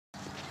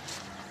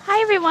Hi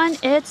everyone,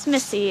 it's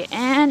Missy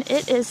and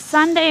it is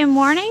Sunday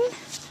morning.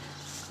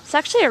 It's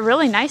actually a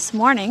really nice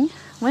morning.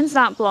 Wind's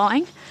not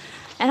blowing.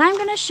 And I'm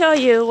going to show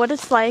you what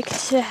it's like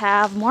to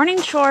have morning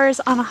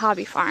chores on a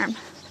hobby farm.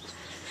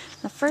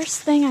 The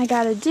first thing I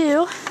gotta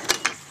do,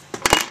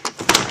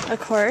 of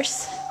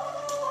course,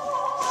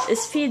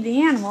 is feed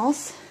the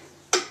animals.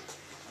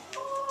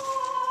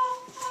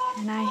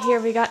 And I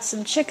hear we got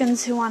some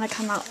chickens who want to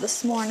come out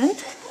this morning.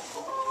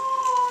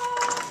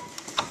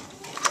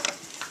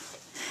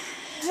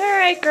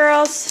 Alright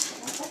girls,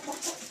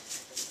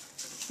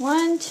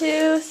 1,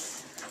 2,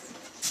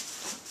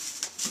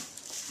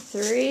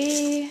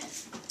 3,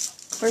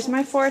 where's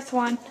my fourth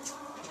one?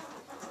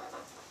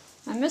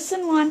 I'm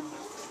missing one.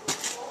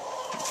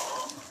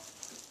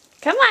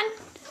 Come on,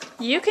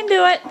 you can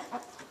do it.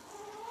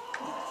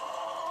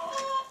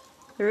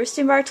 The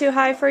roosting bar too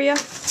high for you?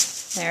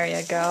 There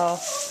you go.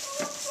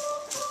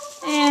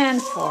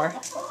 And 4.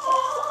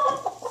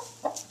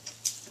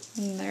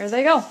 And there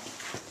they go.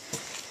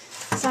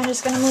 So I'm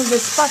just going to move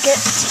this bucket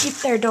to keep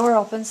their door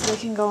open so they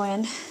can go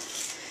in,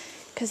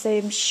 because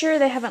I'm sure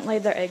they haven't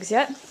laid their eggs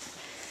yet.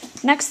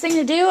 Next thing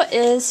to do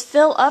is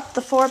fill up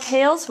the 4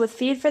 pails with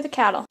feed for the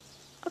cattle.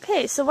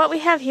 Okay, so what we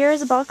have here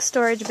is a bulk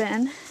storage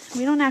bin.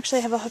 We don't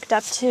actually have it hooked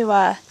up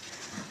to,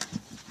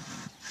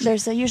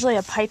 there's usually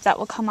a pipe that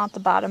will come out the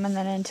bottom and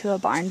then into a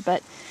barn,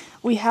 but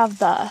we have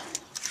the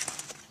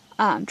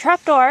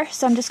trap door,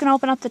 so I'm just going to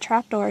open up the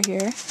trap door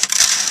here.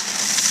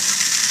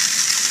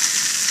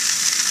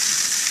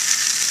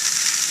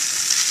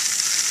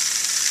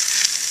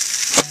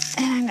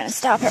 I'm going to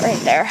stop it right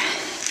there.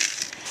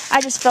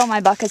 I just fill my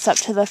buckets up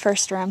to the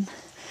first rim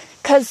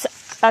because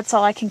that's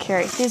all I can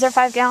carry. These are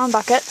 5-gallon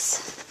buckets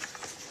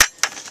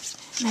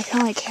and I can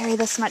only carry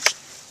this much,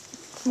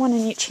 one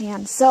in each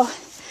hand. So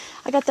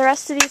I got the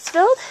rest of these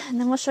filled and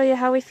then we'll show you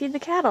how we feed the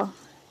cattle.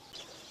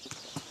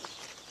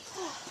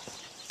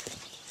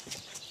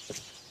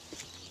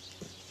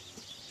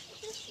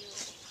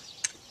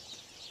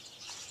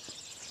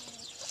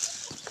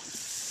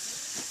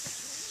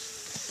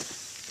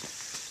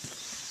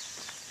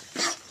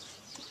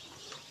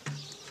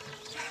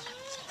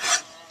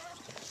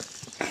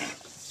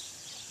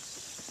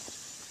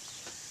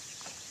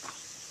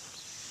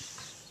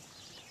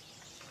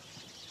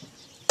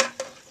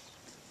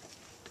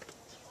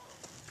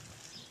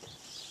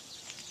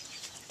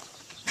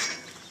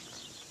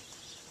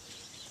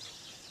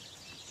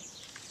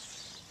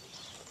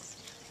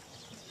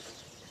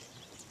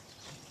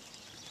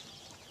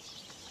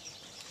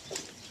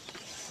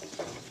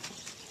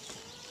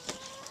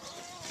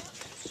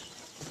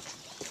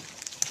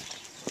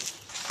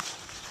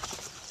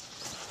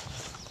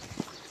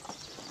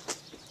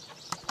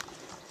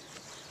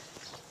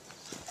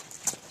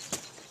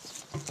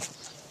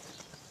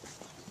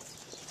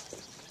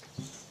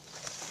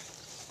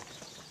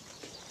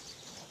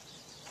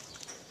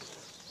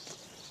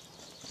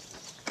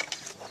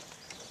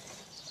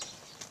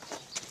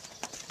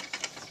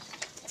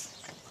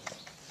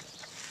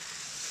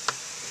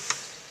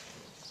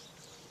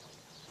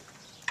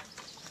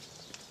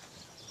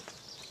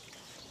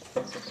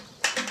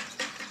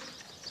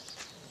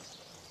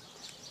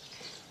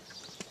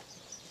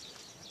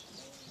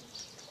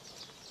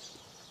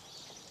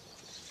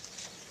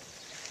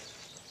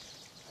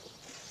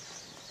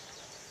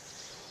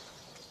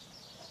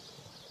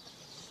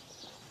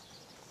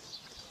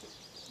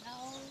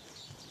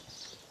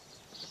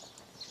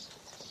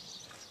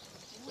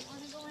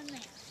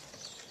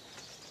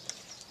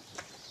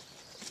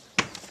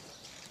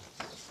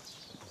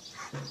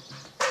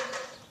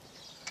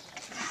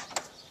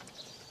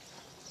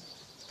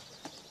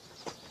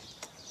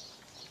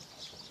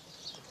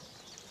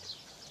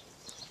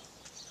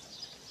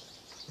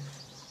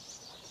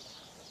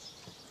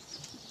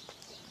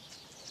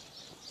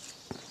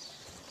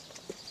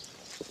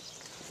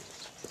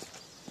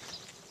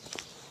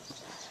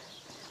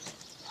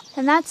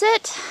 And that's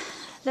it.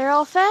 They're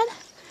all fed.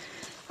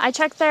 I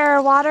checked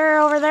their water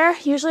over there.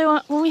 Usually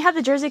when we had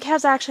the Jersey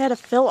calves, I actually had to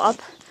fill up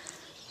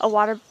a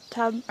water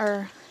tub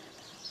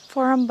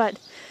for them, but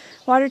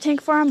water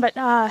tank for them, but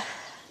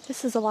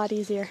this is a lot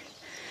easier.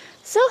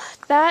 So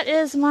that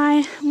is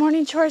my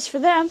morning chores for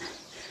them.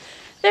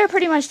 They're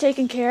pretty much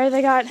taken care of.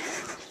 They got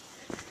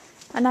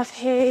enough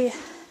hay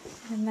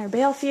in their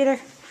bale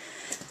feeder.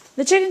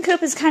 The chicken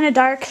coop is kind of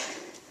dark,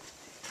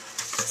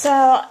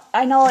 so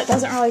I know it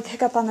doesn't really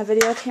pick up on the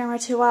video camera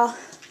too well.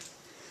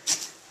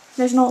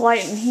 There's no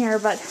light in here,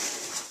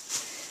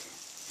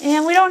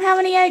 and we don't have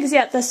any eggs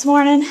yet this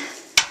morning.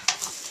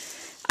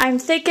 I'm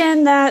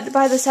thinking that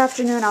by this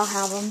afternoon I'll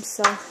have them,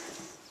 so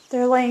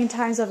their laying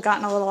times have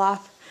gotten a little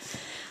off.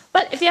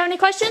 But if you have any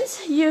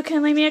questions, you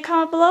can leave me a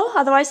comment below.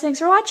 Otherwise, thanks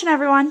for watching,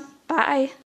 everyone. Bye.